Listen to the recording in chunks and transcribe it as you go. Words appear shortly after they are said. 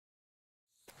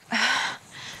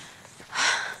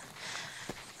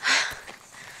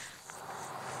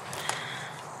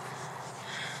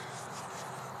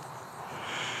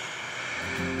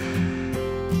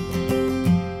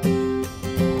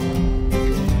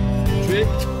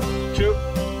3, 2,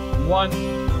 1,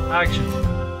 action.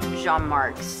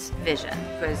 Jean-Marc's vision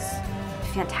was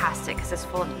fantastic because it's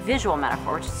full of visual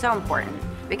metaphor, which is so important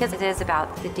because it is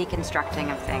about the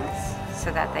deconstructing of things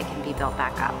so that they can be built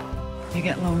back up. You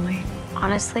get lonely?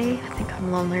 Honestly, I think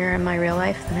I'm lonelier in my real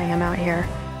life than I am out here.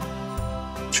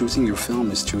 Choosing your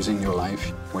film is choosing your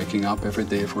life. Waking up every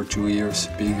day for 2 years,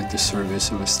 being at the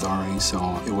service of a story, so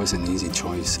it was an easy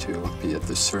choice to be at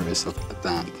the service of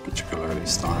that particular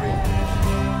story.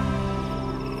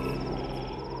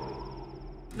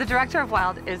 The director of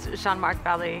Wild is Jean-Marc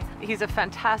Vallée. He's a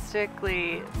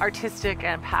fantastically artistic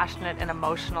and passionate and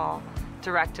emotional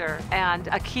director, and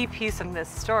a key piece in this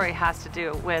story has to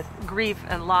do with grief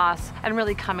and loss and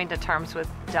really coming to terms with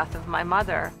the death of my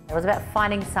mother. It was about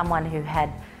finding someone who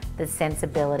had the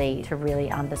sensibility to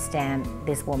really understand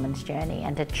this woman's journey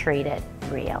and to treat it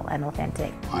real and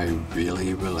authentic. I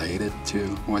really related to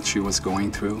what she was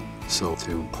going through, so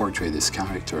to portray this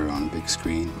character on big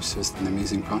screen was just an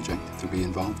amazing project to be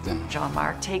involved in.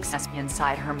 Jean-Marc takes us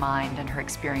inside her mind and her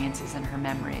experiences and her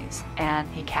memories, and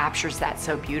he captures that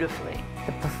so beautifully.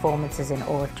 The performances in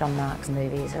all of Jean-Marc's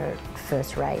movies are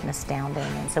first-rate and astounding,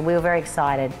 and so we were very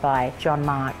excited by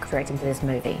Jean-Marc directing this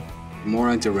movie. The more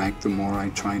I direct, the more I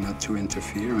try not to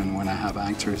interfere, and when I have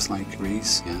actors like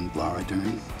Reese and Laura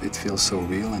Dern, it feels so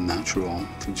real and natural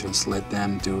to just let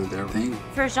them do their thing.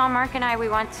 For Jean-Marc and I, we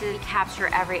want to capture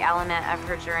every element of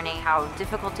her journey, how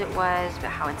difficult it was,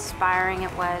 but how inspiring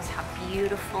it was, how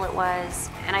beautiful it was.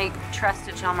 And I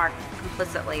trusted Jean-Marc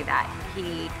implicitly that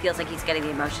he feels like he's getting the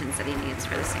emotions that he needs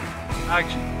for the scene.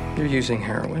 Action. You're using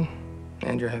heroin,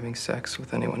 and you're having sex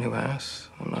with anyone who asks.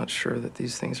 I'm not sure that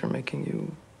these things are making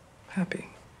you happy.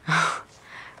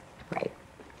 Right.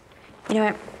 You know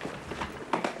what?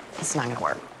 It's not gonna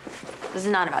work. This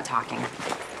is not about talking.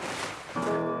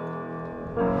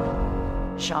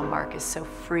 Jean-Marc is so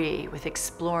free with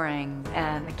exploring,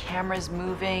 and the camera's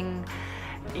moving.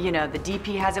 You know, the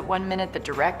DP has it 1 minute, the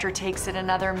director takes it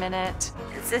another minute.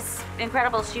 It's this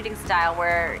incredible shooting style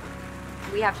where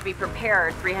we have to be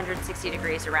prepared 360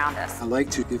 degrees around us. I like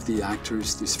to give the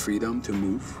actors this freedom to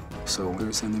move, so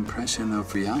there's an impression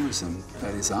of realism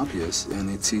that is obvious, and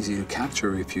it's easy to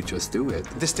capture if you just do it.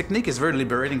 This technique is very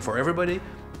liberating for everybody.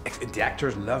 The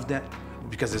actors love that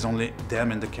because there's only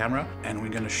them and the camera, and we're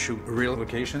gonna shoot real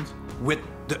locations with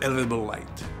the available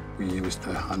light. We used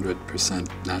a 100%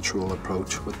 natural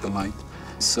approach with the light.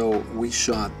 So we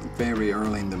shot very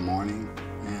early in the morning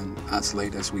and as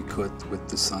late as we could with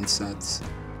the sunsets.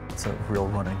 It's a real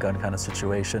run and gun kind of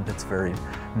situation. It's very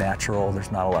natural.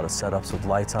 There's not a lot of setups with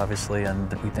lights, obviously,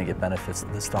 and we think it benefits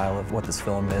the style of what this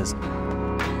film is.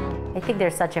 I think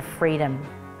there's such a freedom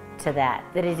to that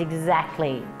is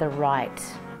exactly the right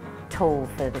tool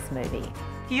for this movie.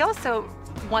 He also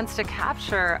wants to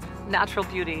capture natural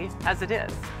beauty as it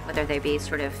is. Whether they be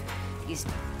sort of these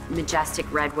majestic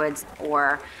redwoods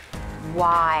or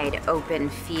wide open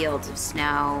fields of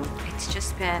snow, it's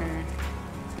just been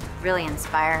really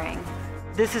inspiring.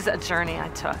 This is a journey I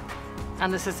took,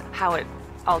 and this is how it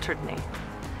altered me.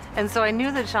 And so I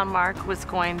knew that Jean-Marc was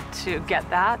going to get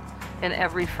that in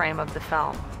every frame of the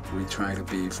film. We try to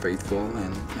be faithful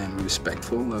and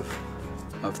respectful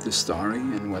of the story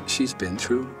and what she's been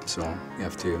through, so you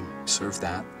have to serve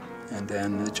that, and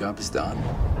then the job is done.